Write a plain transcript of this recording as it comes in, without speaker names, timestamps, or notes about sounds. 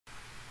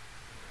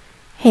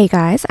Hey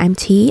guys, I'm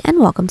T and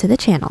welcome to the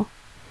channel.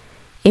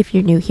 If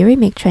you're new here, we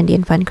make trendy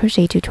and fun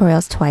crochet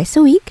tutorials twice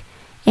a week.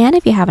 And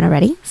if you haven't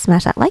already,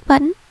 smash that like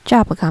button,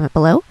 drop a comment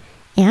below,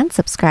 and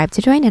subscribe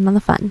to join in on the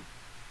fun.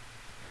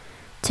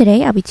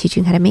 Today I'll be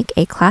teaching how to make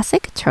a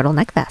classic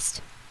turtleneck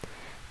vest.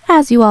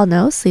 As you all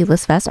know,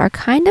 sleeveless vests are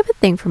kind of a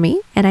thing for me,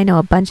 and I know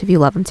a bunch of you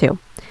love them too.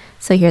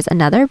 So here's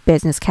another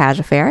business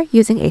casual affair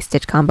using a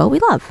stitch combo we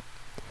love.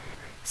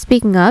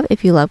 Speaking of,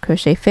 if you love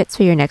crochet fits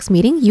for your next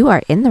meeting, you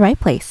are in the right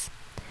place.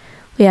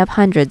 We have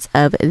hundreds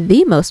of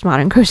the most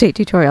modern crochet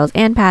tutorials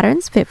and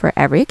patterns fit for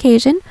every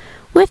occasion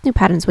with new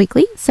patterns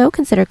weekly, so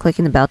consider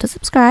clicking the bell to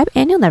subscribe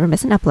and you'll never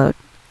miss an upload.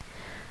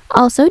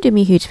 Also, do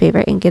me a huge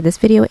favor and give this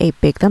video a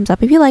big thumbs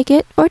up if you like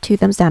it or 2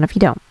 thumbs down if you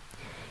don't.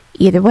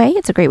 Either way,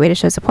 it's a great way to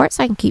show support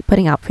so I can keep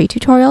putting out free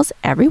tutorials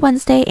every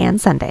Wednesday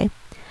and Sunday.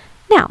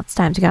 Now, it's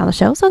time to get on the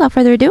show, so without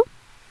further ado.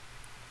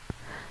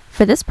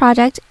 For this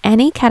project,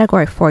 any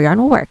category 4 yarn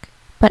will work,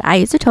 but I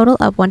used a total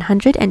of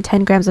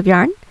 110 grams of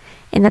yarn,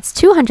 and that's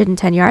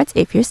 210 yards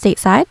if you're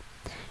stateside.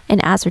 And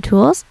as for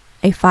tools,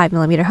 a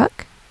 5mm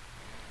hook,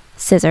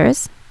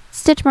 scissors,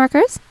 stitch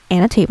markers,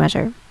 and a tape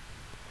measure.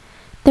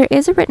 There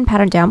is a written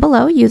pattern down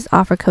below. Use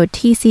offer code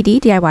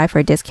TCDDIY for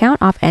a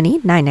discount off any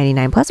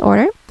 $9.99 plus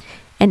order,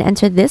 and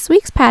enter this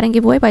week's pattern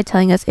giveaway by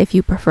telling us if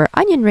you prefer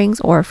onion rings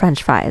or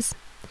french fries.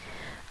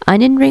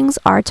 Onion rings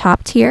are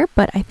top tier,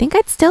 but I think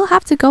I'd still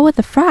have to go with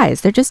the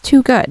fries. They're just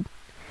too good.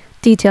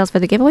 Details for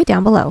the giveaway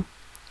down below.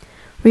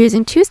 We're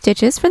using 2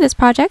 stitches for this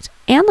project,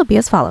 and they'll be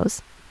as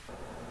follows.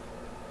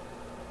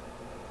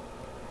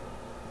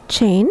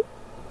 Chain,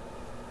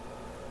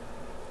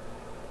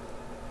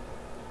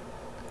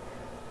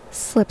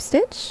 slip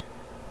stitch,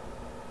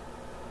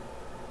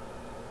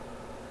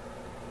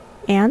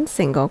 and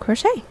single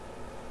crochet.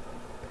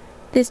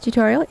 This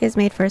tutorial is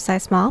made for a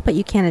size small, but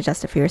you can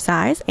adjust it for your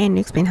size and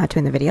explain how to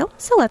in the video,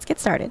 so let's get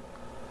started.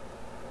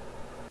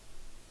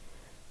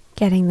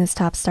 Getting this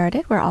top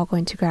started, we're all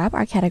going to grab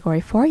our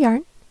category 4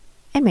 yarn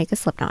and make a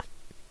slip knot.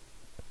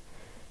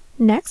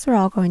 Next, we're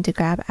all going to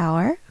grab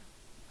our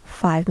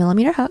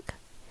 5mm hook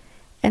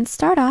and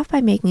start off by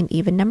making an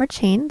even number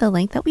chain the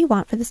length that we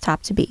want for this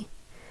top to be.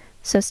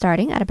 So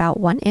starting at about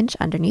 1 inch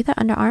underneath the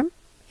underarm,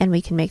 and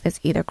we can make this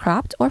either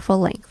cropped or full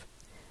length.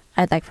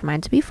 I'd like for mine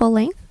to be full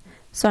length,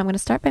 so I'm going to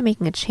start by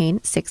making a chain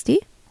 60,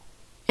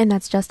 and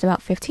that's just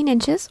about 15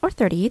 inches or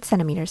 38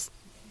 centimeters.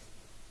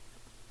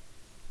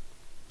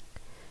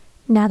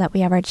 Now that we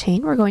have our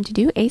chain, we're going to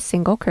do a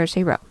single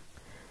crochet row.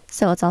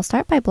 So let's all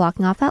start by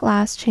blocking off that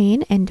last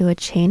chain and do a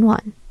chain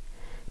 1.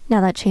 Now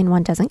that chain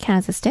 1 doesn't count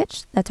as a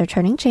stitch, that's our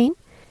turning chain.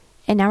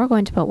 And now we're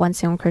going to put 1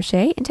 single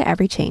crochet into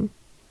every chain.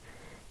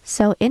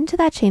 So into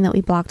that chain that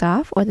we blocked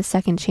off, or the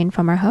second chain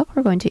from our hook,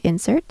 we're going to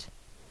insert,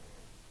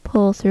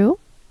 pull through,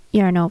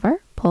 yarn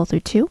over, pull through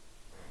 2.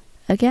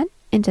 Again,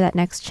 into that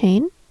next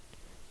chain,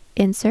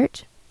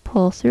 insert,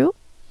 pull through,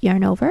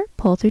 yarn over,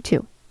 pull through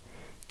 2.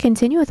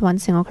 Continue with 1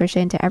 single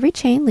crochet into every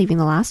chain, leaving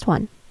the last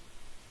one.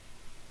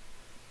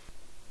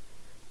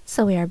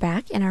 So we are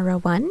back and our row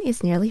 1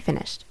 is nearly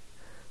finished.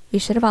 We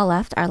should have all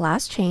left our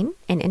last chain,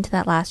 and into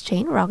that last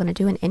chain we're all going to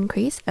do an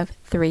increase of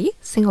 3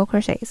 single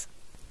crochets.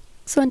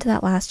 So into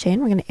that last chain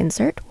we're going to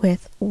insert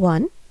with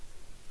 1,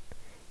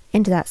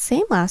 into that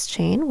same last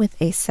chain with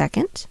a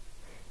second,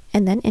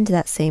 and then into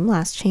that same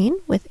last chain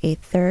with a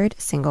 3rd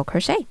single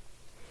crochet.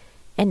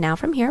 And now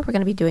from here we're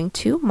going to be doing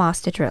 2 moss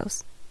stitch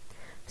rows.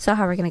 So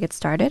how we're going to get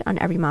started on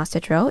every moss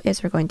stitch row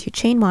is we're going to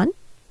chain 1.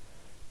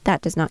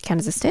 That does not count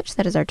as a stitch,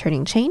 that is our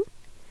turning chain.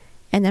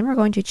 And then we're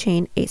going to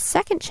chain a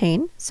second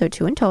chain, so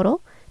 2 in total.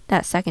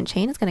 That second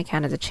chain is going to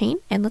count as a chain,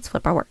 and let's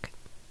flip our work.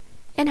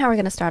 And how we're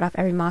going to start off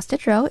every moss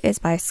stitch row is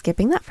by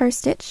skipping that first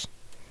stitch,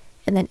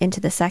 and then into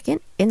the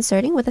second,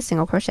 inserting with a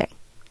single crochet.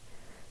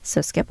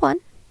 So skip 1,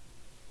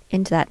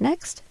 into that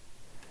next,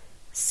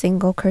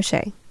 single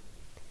crochet.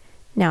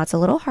 Now it's a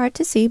little hard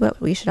to see,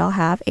 but we should all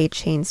have a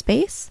chain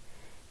space,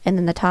 and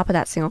then the top of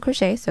that single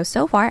crochet.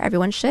 So far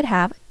everyone should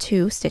have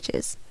 2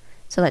 stitches.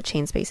 So that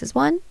chain space is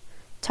 1,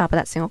 top of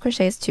that single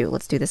crochet is 2.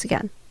 Let's do this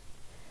again.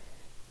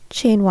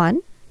 Chain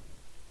 1,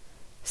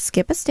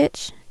 skip a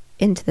stitch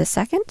into the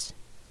second,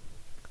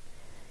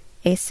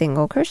 a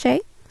single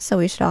crochet, so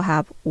we should all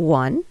have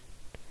 1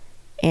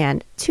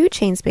 and 2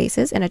 chain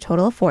spaces and a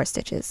total of 4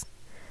 stitches.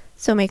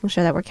 So making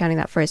sure that we're counting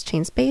that first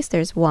chain space,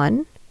 there's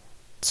 1,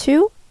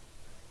 2,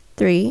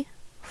 3,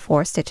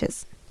 4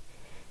 stitches.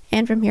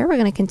 And from here we're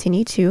going to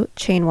continue to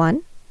chain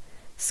 1,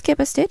 skip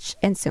a stitch,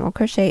 and single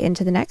crochet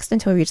into the next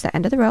until we reach the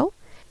end of the row.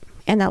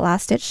 And that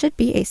last stitch should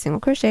be a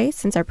single crochet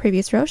since our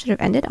previous row should have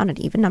ended on an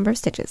even number of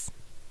stitches.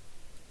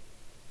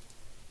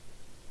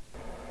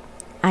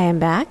 I am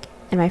back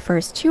and my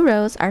first 2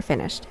 rows are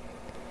finished.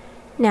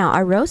 Now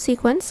our row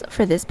sequence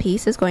for this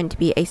piece is going to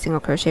be a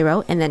single crochet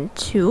row and then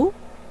 2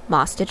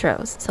 moss stitch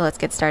rows. So let's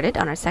get started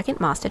on our second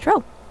moss stitch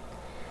row.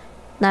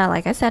 Now,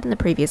 like I said in the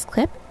previous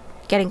clip,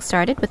 getting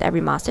started with every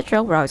moss stitch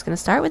row, we're always going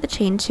to start with a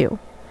chain 2.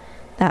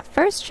 That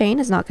first chain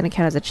is not going to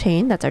count as a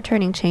chain, that's our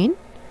turning chain.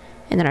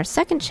 And then our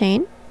second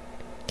chain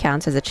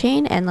counts as a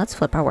chain, and let's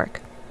flip our work.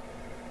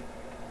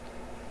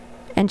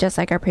 And just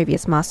like our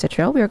previous moss stitch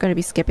row, we are going to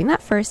be skipping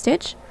that first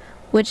stitch,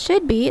 which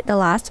should be the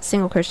last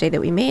single crochet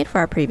that we made for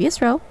our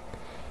previous row.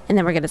 And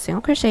then we're going to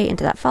single crochet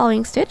into that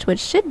following stitch, which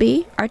should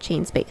be our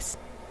chain space.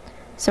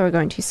 So we're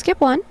going to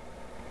skip one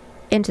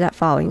into that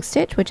following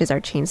stitch, which is our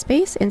chain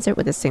space, insert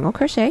with a single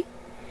crochet,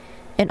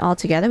 and all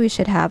together we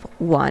should have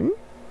 1,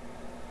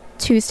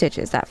 2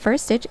 stitches. That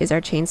first stitch is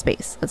our chain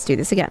space. Let's do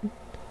this again.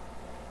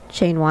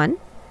 Chain 1,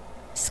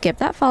 skip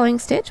that following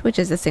stitch, which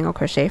is a single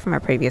crochet from our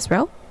previous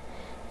row,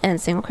 and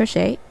single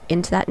crochet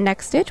into that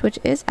next stitch, which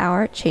is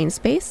our chain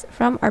space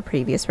from our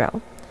previous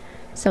row.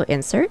 So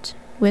insert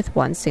with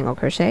 1 single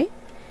crochet,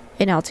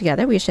 and all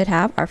together we should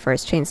have our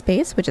first chain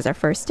space, which is our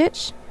first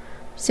stitch,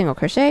 single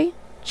crochet,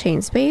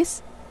 chain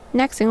space,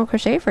 next single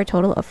crochet for a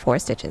total of 4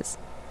 stitches.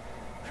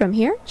 From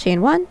here,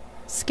 chain 1,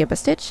 skip a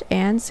stitch,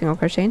 and single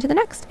crochet into the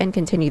next, and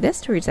continue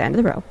this to reach the end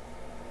of the row.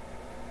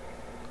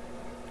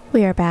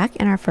 We are back,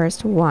 and our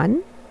first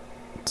 1,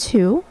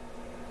 2,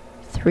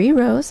 3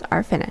 rows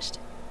are finished.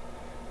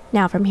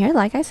 Now from here,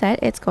 like I said,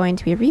 it's going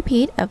to be a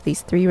repeat of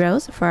these 3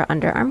 rows for our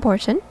underarm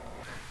portion.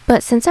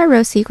 But since our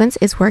row sequence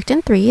is worked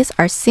in threes,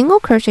 our single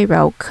crochet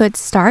row could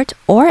start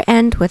or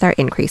end with our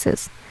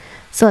increases.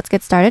 So let's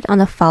get started on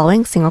the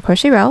following single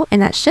crochet row,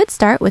 and that should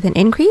start with an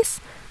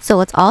increase. So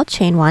let's all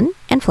chain 1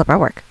 and flip our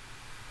work.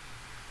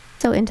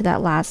 So into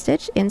that last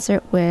stitch,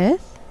 insert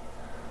with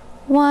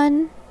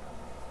 1,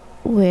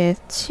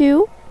 with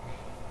 2,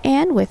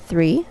 and with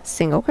 3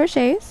 single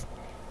crochets.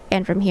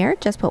 And from here,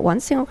 just put 1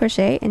 single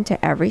crochet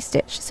into every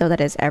stitch. So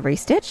that is every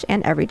stitch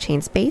and every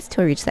chain space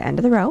till we reach the end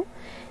of the row.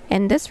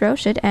 And this row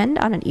should end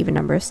on an even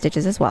number of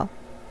stitches as well.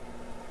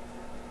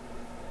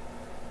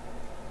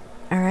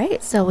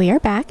 Alright, so we are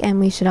back, and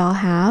we should all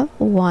have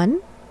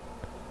 1,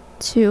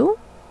 2,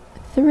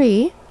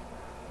 3,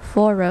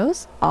 4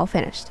 rows all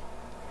finished.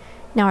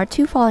 Now our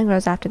 2 following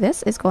rows after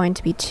this is going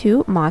to be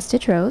 2 moss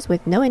stitch rows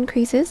with no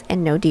increases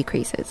and no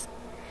decreases.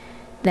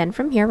 Then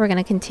from here we're going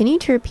to continue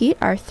to repeat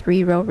our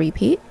 3 row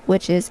repeat,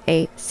 which is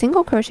a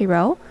single crochet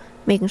row,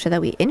 making sure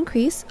that we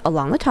increase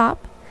along the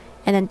top,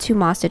 and then 2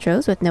 moss stitch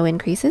rows with no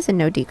increases and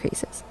no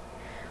decreases.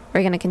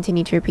 We're going to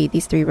continue to repeat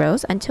these 3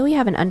 rows until we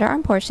have an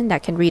underarm portion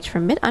that can reach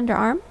from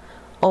mid-underarm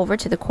over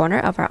to the corner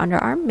of our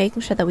underarm,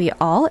 making sure that we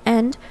all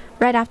end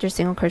right after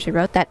single crochet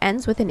row that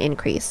ends with an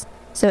increase.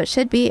 So it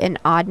should be an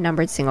odd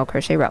numbered single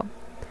crochet row.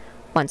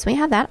 Once we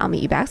have that, I'll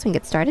meet you back so we can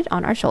get started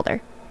on our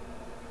shoulder.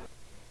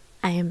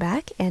 I am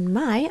back, and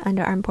my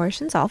underarm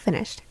portion's all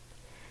finished.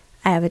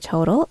 I have a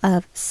total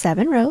of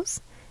 7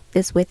 rows.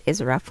 This width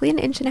is roughly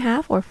 1.5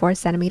 inches or 4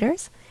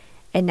 centimeters.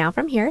 And now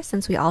from here,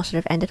 since we all should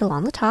have ended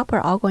along the top,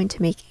 we're all going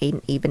to make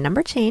an even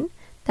number chain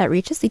that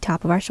reaches the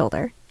top of our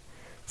shoulder.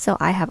 So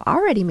I have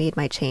already made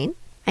my chain.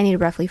 I need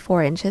roughly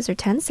 4 inches or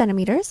 10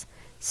 centimeters,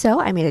 so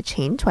I made a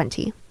chain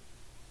 20.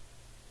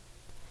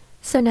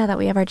 So now that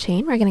we have our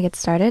chain, we're going to get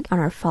started on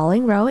our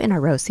following row in our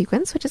row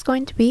sequence, which is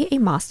going to be a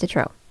moss stitch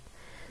row.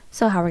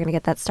 So how we're going to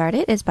get that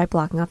started is by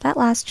blocking off that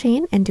last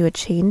chain and do a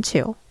chain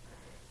 2.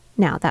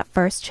 Now that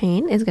first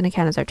chain is going to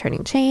count as our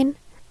turning chain,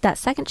 that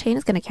second chain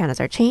is going to count as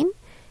our chain,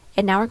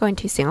 and now we're going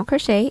to single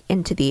crochet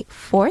into the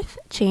 4th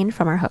chain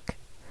from our hook.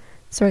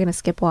 So we're going to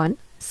skip 1,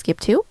 skip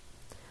 2,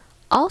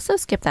 also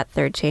skip that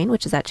 3rd chain,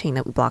 which is that chain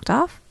that we blocked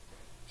off,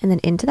 and then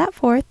into that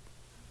 4th,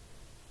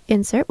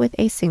 insert with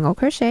a single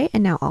crochet,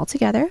 and now all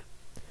together,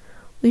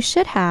 we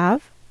should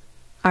have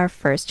our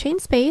first chain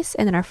space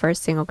and then our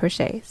first single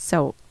crochet.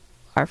 So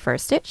our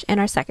first stitch and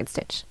our second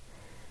stitch.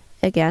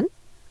 Again,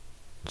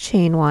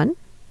 chain 1,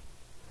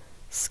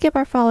 skip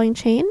our following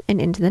chain and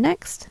into the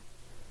next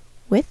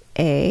with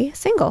a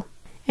single,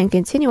 and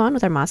continue on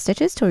with our moss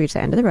stitches till we reach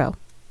the end of the row.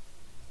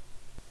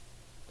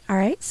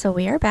 Alright, so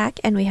we are back,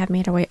 and we have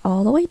made our way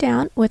all the way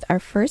down with our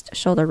first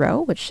shoulder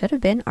row, which should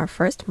have been our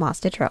first moss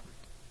stitch row.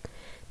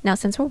 Now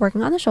since we're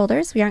working on the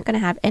shoulders, we aren't going to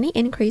have any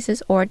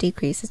increases or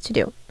decreases to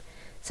do.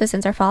 So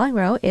since our following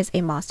row is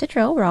a moss stitch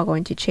row, we're all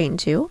going to chain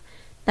 2.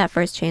 That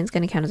first chain is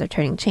going to count as our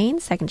turning chain,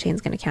 second chain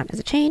is going to count as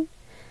a chain.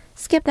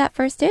 Skip that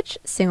first stitch,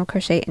 single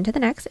crochet into the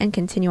next, and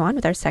continue on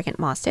with our second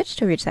moss stitch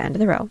to reach the end of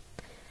the row.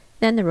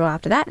 Then the row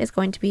after that is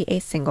going to be a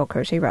single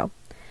crochet row.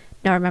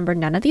 Now remember,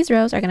 none of these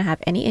rows are going to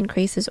have any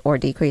increases or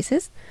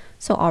decreases,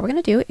 so all we're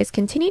going to do is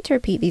continue to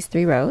repeat these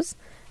 3 rows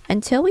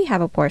until we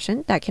have a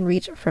portion that can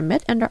reach from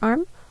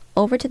mid-underarm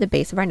over to the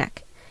base of our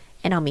neck.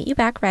 And I'll meet you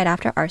back right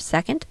after our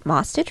second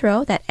moss stitch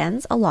row that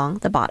ends along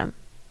the bottom.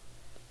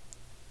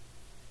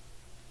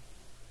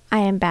 I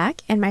am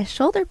back, and my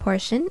shoulder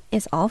portion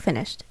is all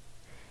finished.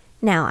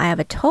 Now I have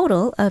a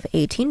total of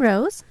 18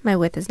 rows. My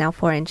width is now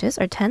 4 inches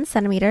or 10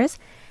 centimeters,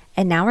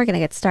 and now we're going to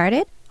get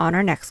started on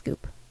our neck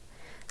scoop.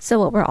 So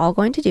what we're all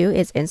going to do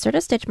is insert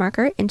a stitch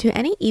marker into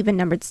any even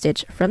numbered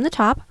stitch from the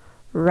top,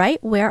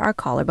 right where our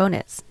collarbone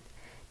is.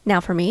 Now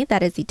for me,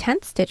 that is the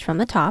 10th stitch from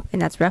the top, and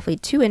that's roughly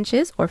 2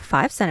 inches or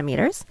 5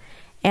 centimeters,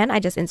 and I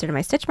just inserted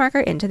my stitch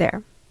marker into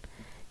there.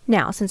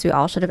 Now, since we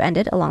all should have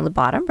ended along the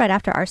bottom right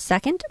after our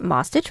second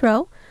moss stitch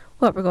row,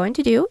 what we're going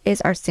to do is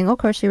our single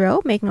crochet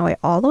row, making our way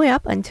all the way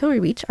up until we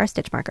reach our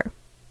stitch marker.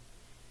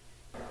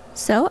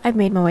 So I've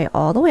made my way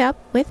all the way up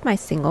with my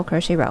single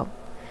crochet row.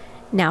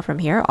 Now from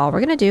here, all we're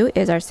going to do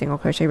is our single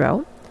crochet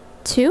row,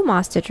 2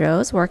 moss stitch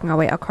rows, working our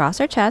way across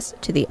our chest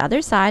to the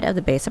other side of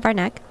the base of our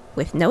neck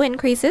with no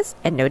increases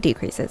and no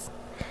decreases.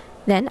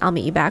 Then I'll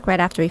meet you back right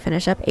after we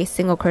finish up a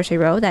single crochet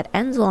row that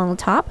ends along the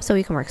top so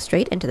we can work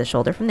straight into the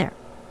shoulder from there.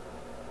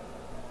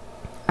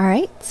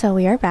 Alright, so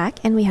we are back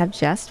and we have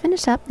just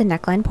finished up the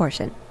neckline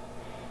portion.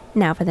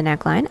 Now for the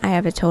neckline, I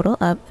have a total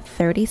of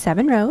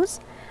 37 rows.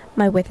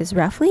 My width is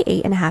roughly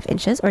 8.5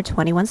 inches or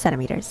 21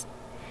 centimeters.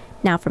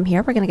 Now from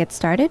here, we're going to get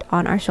started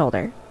on our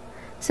shoulder.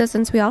 So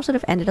since we all should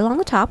have ended along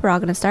the top, we're all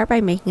going to start by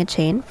making a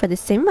chain for the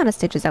same amount of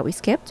stitches that we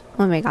skipped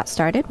when we got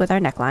started with our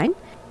neckline.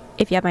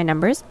 If you have my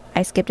numbers,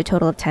 I skipped a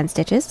total of 10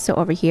 stitches, so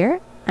over here,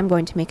 I'm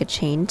going to make a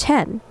chain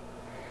 10.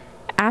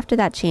 After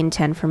that chain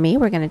 10 for me,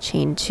 we're going to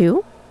chain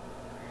 2.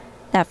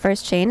 That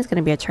first chain is going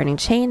to be a turning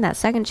chain. That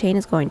second chain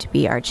is going to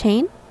be our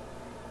chain.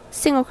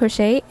 Single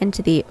crochet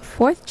into the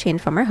 4th chain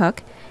from our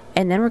hook,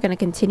 and then we're going to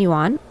continue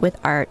on with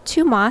our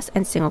 2 moss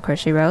and single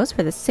crochet rows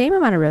for the same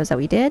amount of rows that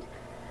we did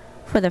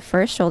for the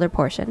first shoulder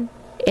portion.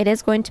 It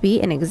is going to be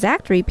an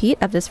exact repeat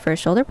of this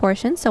first shoulder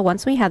portion, so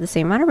once we have the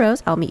same amount of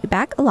rows, I'll meet you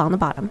back along the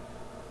bottom.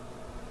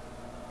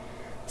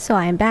 So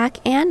I am back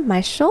and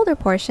my shoulder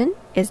portion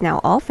is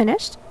now all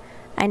finished.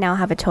 I now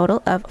have a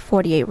total of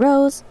 48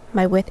 rows.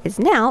 My width is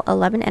now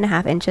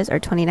 11.5 inches or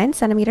 29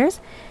 centimeters,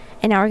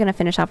 and now we're going to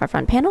finish off our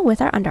front panel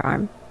with our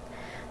underarm.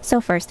 So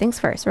first things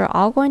first, we're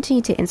all going to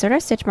need to insert our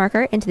stitch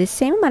marker into the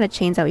same amount of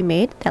chains that we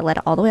made that led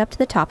all the way up to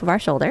the top of our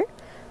shoulder.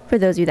 For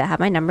those of you that have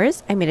my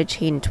numbers, I made a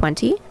chain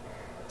 20.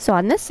 So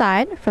on this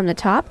side, from the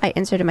top, I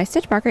inserted my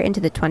stitch marker into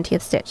the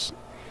 20th stitch.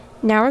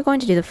 Now we're going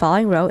to do the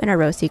following row in our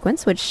row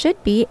sequence, which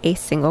should be a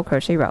single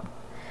crochet row.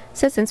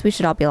 So since we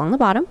should all be along the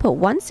bottom, put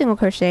 1 single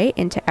crochet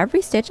into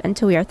every stitch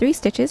until we are 3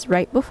 stitches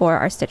right before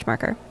our stitch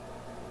marker.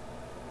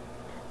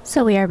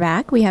 So we are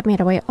back. We have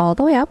made our way all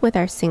the way up with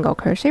our single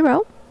crochet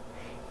row.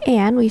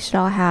 And we should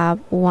all have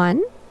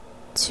 1,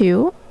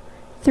 2,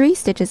 3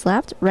 stitches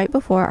left right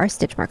before our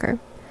stitch marker.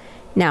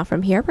 Now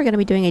from here, we're going to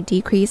be doing a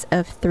decrease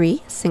of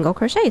 3 single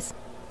crochets.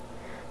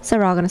 So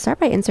we're all going to start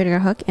by inserting our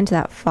hook into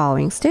that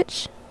following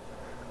stitch,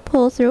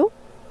 pull through,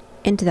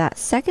 into that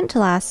second to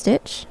last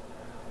stitch,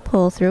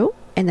 pull through,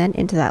 and then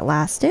into that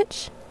last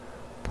stitch,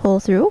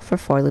 pull through for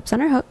 4 loops on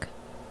our hook,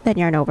 then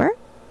yarn over,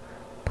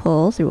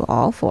 pull through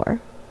all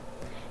 4.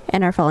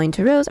 And our following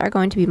 2 rows are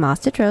going to be moss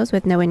stitch rows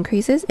with no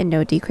increases and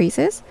no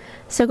decreases.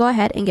 So go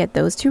ahead and get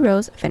those 2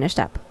 rows finished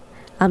up.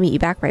 I'll meet you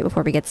back right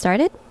before we get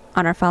started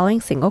on our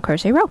following single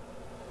crochet row.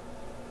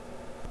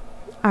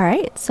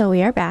 Alright, so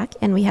we are back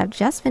and we have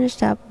just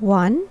finished up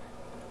 1,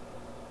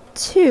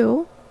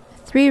 2,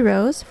 3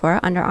 rows for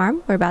our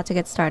underarm. We're about to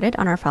get started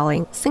on our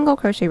following single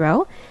crochet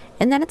row,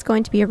 and then it's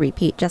going to be a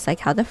repeat just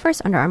like how the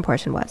first underarm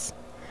portion was.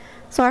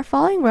 So our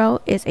following row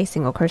is a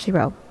single crochet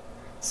row.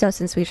 So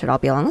since we should all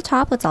be along the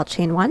top, let's all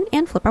chain 1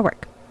 and flip our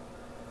work.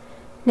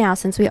 Now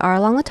since we are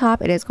along the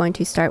top, it is going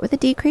to start with a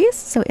decrease,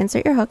 so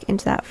insert your hook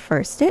into that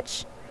first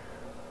stitch,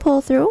 pull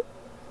through,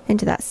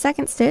 into that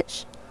second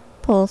stitch,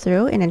 pull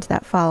through, and into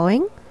that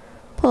following,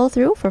 pull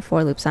through for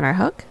 4 loops on our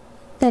hook,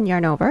 then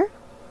yarn over,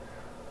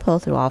 pull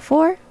through all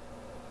 4,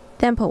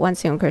 then put 1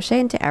 single crochet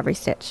into every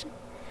stitch.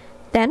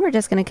 Then we're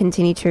just going to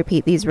continue to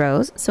repeat these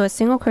rows, so a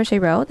single crochet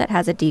row that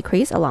has a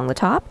decrease along the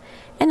top,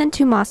 and then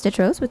 2 moss stitch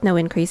rows with no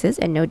increases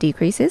and no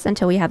decreases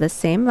until we have the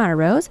same amount of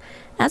rows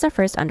as our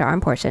first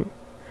underarm portion.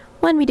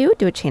 When we do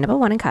a chain of a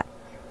 1 and cut.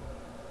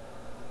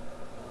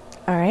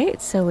 Alright,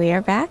 so we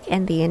are back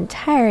and the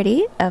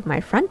entirety of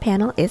my front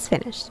panel is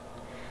finished.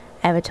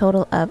 I have a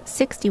total of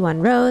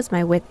 61 rows,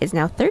 my width is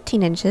now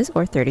 13 inches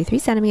or 33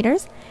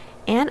 centimeters,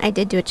 and I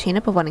did do a chain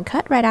up of 1 and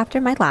cut right after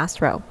my last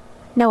row.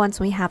 Now once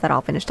we have that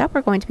all finished up,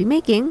 we're going to be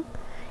making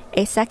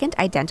a second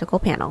identical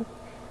panel.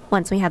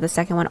 Once we have the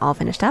second one all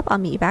finished up, I'll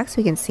meet you back so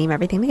we can seam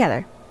everything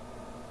together.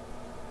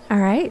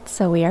 Alright,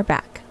 so we are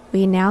back.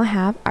 We now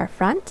have our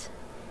front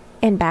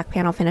and back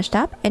panel finished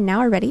up, and now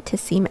we're ready to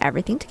seam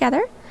everything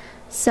together.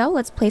 So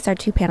let's place our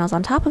 2 panels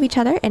on top of each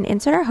other and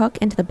insert our hook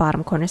into the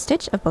bottom corner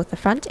stitch of both the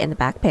front and the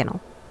back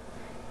panel.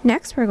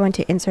 Next, we're going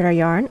to insert our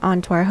yarn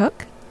onto our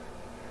hook,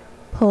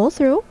 pull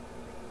through,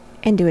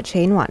 and do a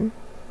chain 1.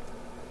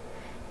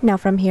 Now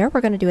from here,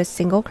 we're going to do a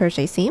single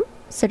crochet seam,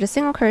 so just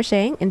single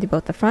crocheting into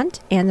both the front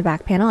and the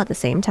back panel at the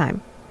same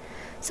time.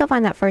 So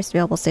find that first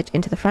available stitch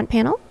into the front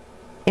panel,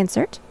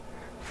 insert,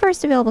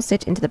 first available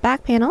stitch into the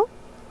back panel,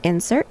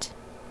 insert,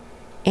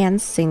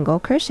 and single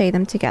crochet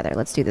them together.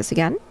 Let's do this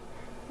again.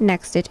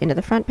 Next stitch into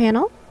the front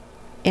panel,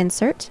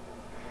 insert,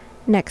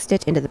 next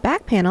stitch into the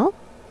back panel,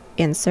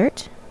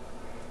 insert,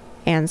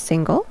 and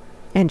single,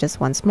 and just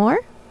once more,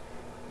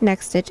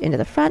 next stitch into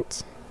the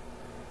front,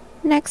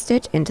 next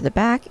stitch into the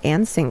back,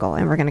 and single,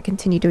 and we're going to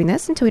continue doing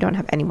this until we don't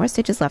have any more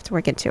stitches left to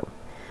work into.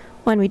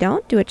 When we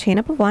don't, do a chain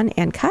up of 1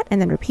 and cut,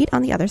 and then repeat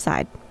on the other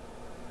side.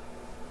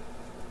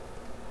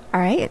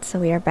 Alright, so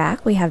we are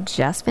back. We have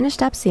just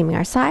finished up seaming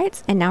our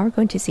sides, and now we're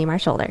going to seam our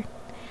shoulder.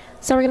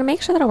 So we're going to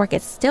make sure that our work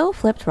is still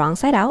flipped wrong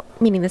side out,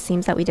 meaning the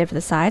seams that we did for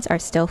the sides are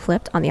still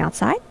flipped on the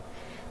outside.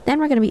 Then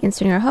we're going to be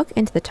inserting our hook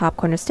into the top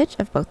corner stitch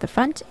of both the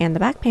front and the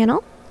back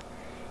panel.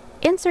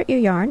 insert your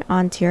yarn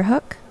onto your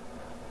hook,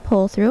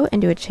 pull through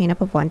and do a chain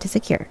up of 1 to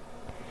secure.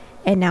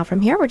 And now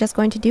from here we're just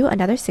going to do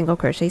another single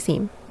crochet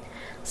seam.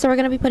 So we're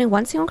going to be putting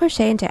 1 single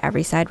crochet into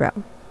every side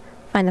row.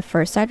 Find the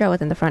first side row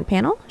within the front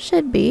panel,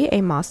 should be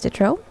a moss stitch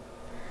row.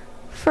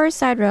 First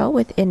side row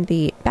within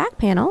the back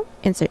panel,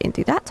 insert in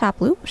through that top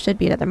loop, should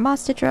be another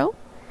moss stitch row,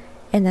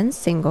 and then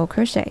single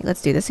crochet.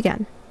 Let's do this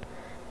again.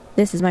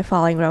 This is my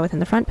falling row within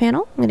the front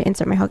panel. I'm going to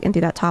insert my hook in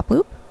through that top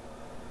loop.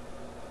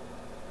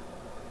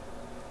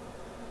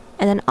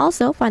 And then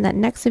also find that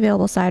next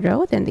available side row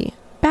within the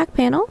back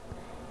panel,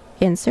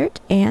 insert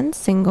and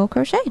single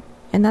crochet.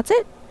 And that's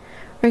it.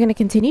 We're going to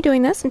continue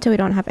doing this until we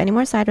don't have any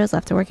more side rows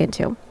left to work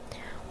into.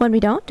 When we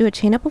don't, do a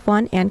chain up of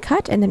 1 and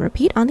cut, and then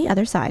repeat on the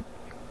other side.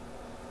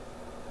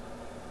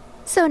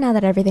 So now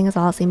that everything is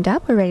all seamed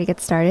up, we're ready to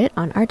get started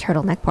on our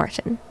turtleneck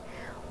portion.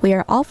 We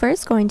are all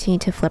first going to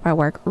need to flip our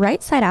work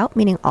right side out,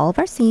 meaning all of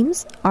our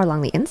seams are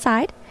along the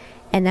inside,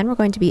 and then we're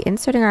going to be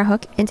inserting our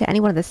hook into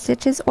any one of the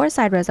stitches or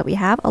side rows that we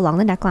have along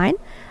the neckline.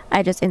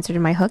 I just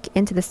inserted my hook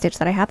into the stitch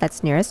that I have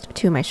that's nearest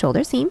to my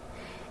shoulder seam,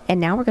 and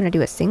now we're going to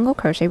do a single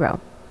crochet row.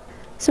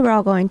 So we're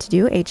all going to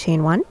do a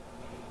chain 1,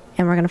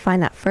 and we're going to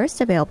find that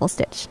first available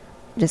stitch.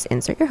 Just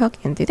insert your hook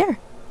in through there.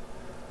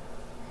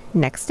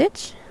 Next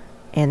stitch,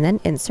 and then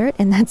insert,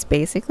 and that's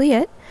basically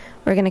it.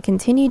 We're going to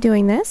continue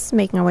doing this,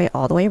 making our way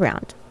all the way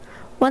around.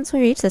 Once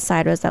we reach the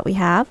side rows that we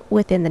have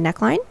within the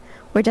neckline,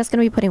 we're just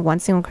going to be putting 1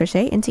 single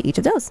crochet into each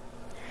of those.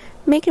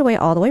 Make your way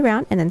all the way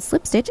around and then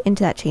slip stitch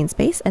into that chain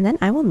space, and then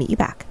I will meet you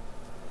back.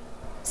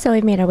 So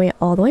we've made our way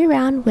all the way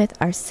around with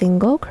our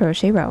single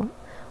crochet row.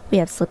 We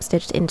have slip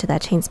stitched into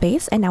that chain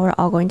space, and now we're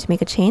all going to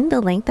make a chain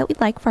the length that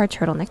we'd like for our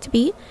turtleneck to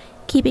be,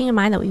 keeping in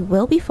mind that we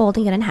will be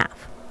folding it in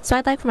half. So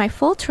I'd like for my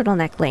full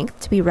turtleneck length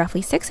to be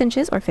roughly 6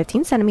 inches or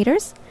 15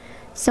 centimeters.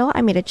 So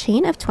I made a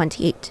chain of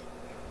 28.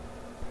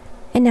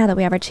 And now that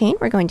we have our chain,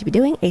 we're going to be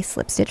doing a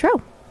slip stitch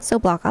row. So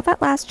block off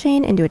that last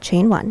chain and do a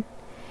chain 1.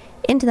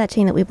 Into that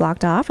chain that we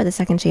blocked off for the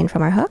second chain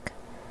from our hook,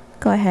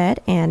 go ahead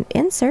and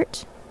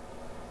insert.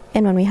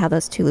 And when we have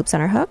those 2 loops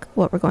on our hook,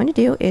 what we're going to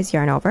do is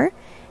yarn over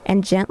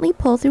and gently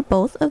pull through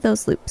both of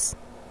those loops.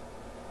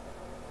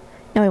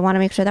 Now we want to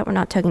make sure that we're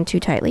not tugging too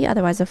tightly,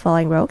 otherwise the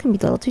falling row can be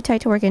a little too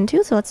tight to work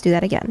into, so let's do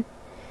that again.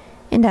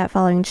 In that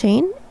following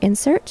chain,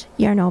 insert,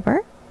 yarn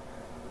over,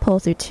 pull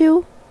through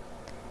 2,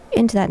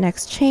 into that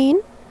next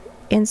chain,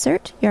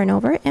 insert, yarn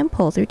over, and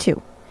pull through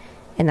 2.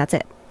 And that's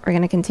it. We're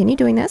going to continue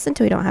doing this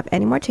until we don't have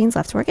any more chains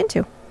left to work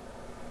into.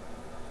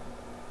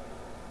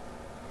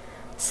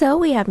 So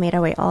we have made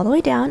our way all the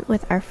way down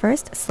with our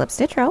first slip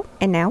stitch row,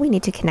 and now we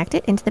need to connect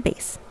it into the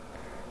base.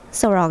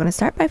 So we're all going to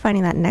start by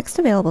finding that next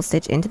available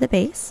stitch into the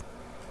base,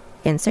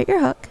 insert your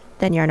hook,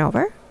 then yarn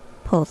over,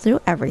 pull through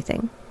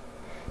everything.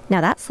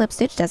 Now that slip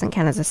stitch doesn't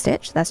count as a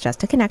stitch, that's just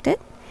to connect it,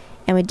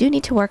 and we do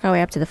need to work our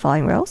way up to the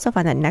falling row, so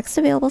find that next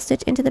available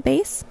stitch into the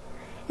base,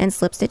 and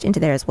slip stitch into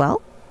there as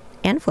well,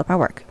 and flip our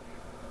work.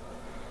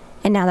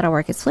 And now that our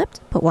work is flipped,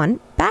 put 1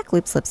 back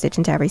loop slip stitch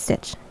into every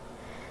stitch.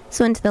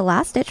 So into the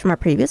last stitch from our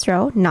previous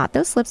row, not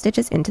those slip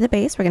stitches into the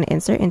base, we're going to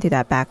insert into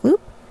that back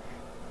loop,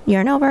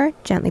 yarn over,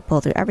 gently pull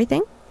through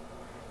everything.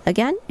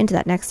 Again, into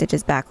that next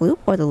stitch's back loop,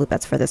 or the loop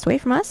that's furthest away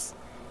from us,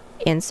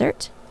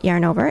 insert,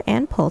 yarn over,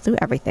 and pull through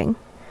everything.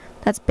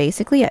 That's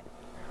basically it.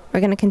 We're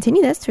going to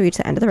continue this to reach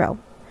the end of the row.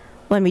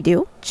 When we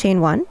do,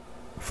 chain 1,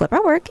 flip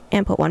our work,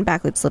 and put 1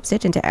 back loop slip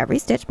stitch into every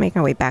stitch, making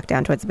our way back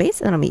down towards the base,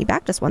 and then I'll meet you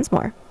back just once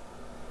more.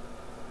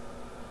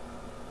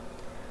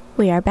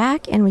 We are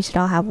back, and we should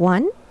all have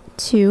 1,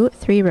 2,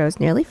 3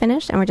 rows nearly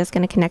finished, and we're just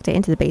going to connect it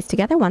into the base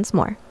together once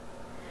more.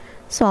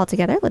 So all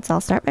together, let's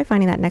all start by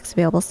finding that next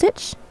available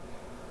stitch,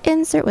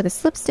 insert with a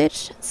slip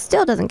stitch,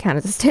 still doesn't count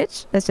as a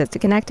stitch, that's just to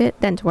connect it,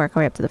 then to work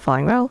our way up to the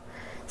falling row,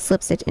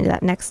 slip stitch into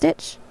that next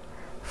stitch,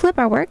 flip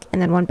our work,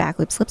 and then 1 back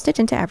loop slip stitch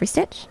into every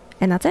stitch,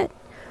 and that's it.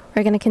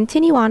 We're going to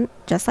continue on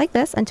just like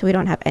this until we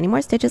don't have any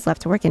more stitches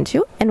left to work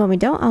into, and when we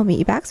don't, I'll meet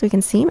you back so we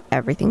can seam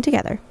everything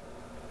together.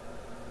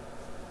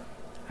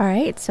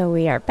 Alright, so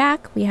we are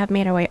back. We have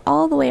made our way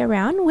all the way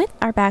around with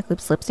our back loop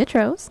slip stitch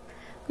rows.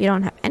 We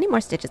don't have any more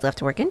stitches left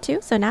to work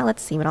into, so now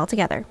let's seam it all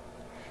together.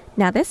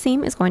 Now this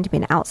seam is going to be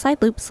an outside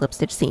loop slip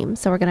stitch seam,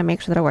 so we're going to make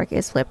sure that our work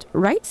is flipped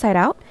right side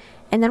out,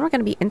 and then we're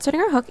going to be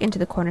inserting our hook into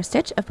the corner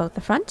stitch of both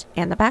the front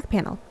and the back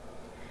panel.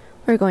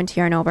 We're going to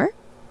yarn over,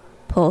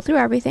 pull through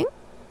everything.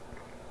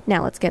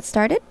 Now let's get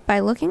started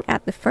by looking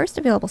at the first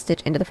available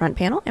stitch into the front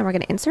panel, and we're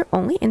going to insert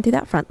only into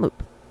that front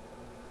loop.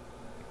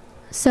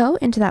 So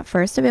into that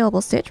first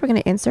available stitch, we're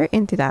going to insert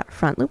into that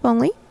front loop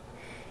only.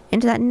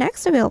 Into that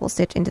next available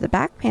stitch into the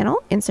back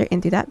panel, insert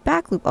into that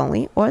back loop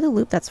only, or the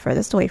loop that's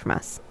furthest away from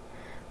us.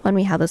 When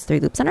we have those 3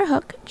 loops on our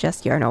hook,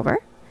 just yarn over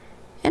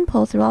and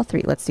pull through all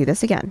 3. Let's do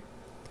this again.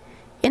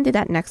 Into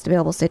that next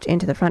available stitch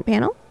into the front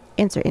panel,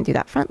 insert into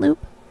that front loop.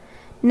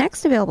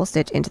 Next available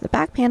stitch into the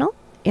back panel,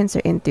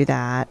 insert into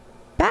that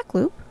back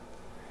loop,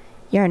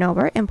 yarn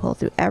over and pull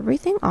through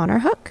everything on our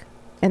hook.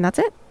 And that's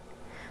it.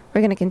 We're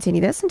going to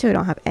continue this until we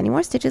don't have any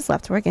more stitches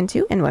left to work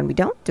into, and when we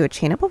don't, do a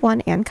chain up of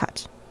 1 and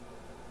cut.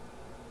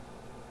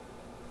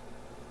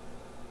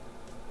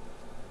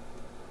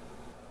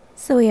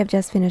 So we have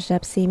just finished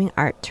up seaming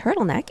our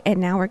turtleneck, and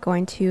now we're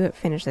going to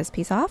finish this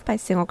piece off by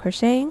single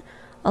crocheting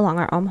along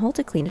our armhole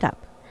to clean it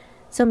up.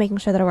 So making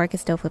sure that our work is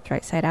still flipped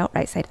right side out,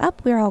 right side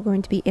up, we're all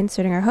going to be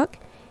inserting our hook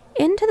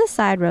into the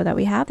side row that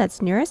we have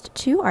that's nearest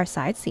to our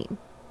side seam.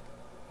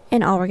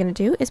 And all we're going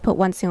to do is put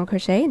one single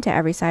crochet into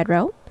every side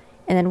row,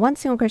 and then one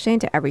single crochet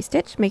into every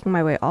stitch, making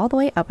my way all the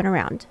way up and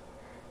around.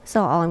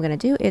 So all I'm going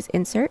to do is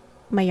insert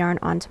my yarn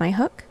onto my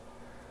hook,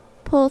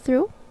 pull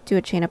through, do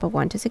a chain up of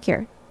 1 to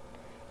secure.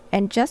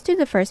 And just do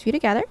the first few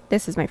together.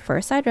 This is my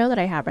first side row that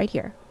I have right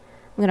here.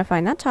 I'm going to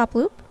find that top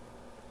loop,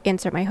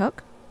 insert my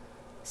hook,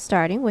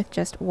 starting with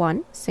just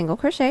one single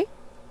crochet,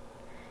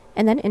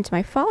 and then into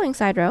my following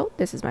side row,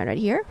 this is mine right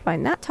here,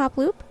 find that top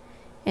loop,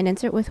 and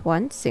insert with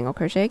one single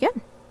crochet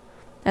again.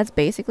 That's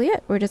basically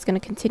it. We're just going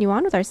to continue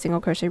on with our single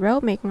crochet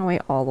row, making our way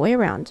all the way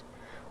around.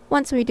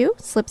 Once we do,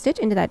 slip stitch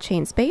into that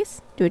chain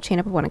space, do a chain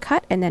up of 1 and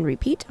cut, and then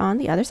repeat on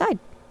the other side.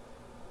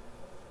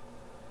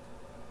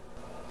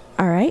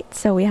 Alright,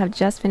 so we have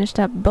just finished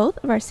up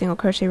both of our single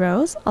crochet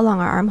rows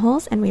along our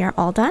armholes, and we are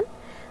all done.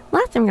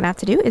 Last thing we're going to have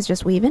to do is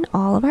just weave in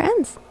all of our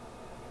ends.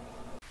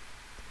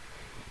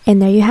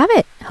 And there you have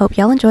it. Hope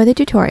y'all enjoy the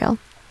tutorial.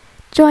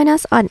 Join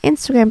us on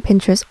Instagram,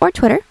 Pinterest, or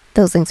Twitter.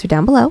 Those links are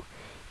down below.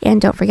 And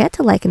don't forget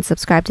to like and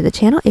subscribe to the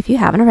channel if you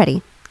haven't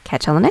already.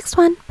 Catch you on the next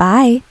one.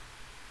 Bye!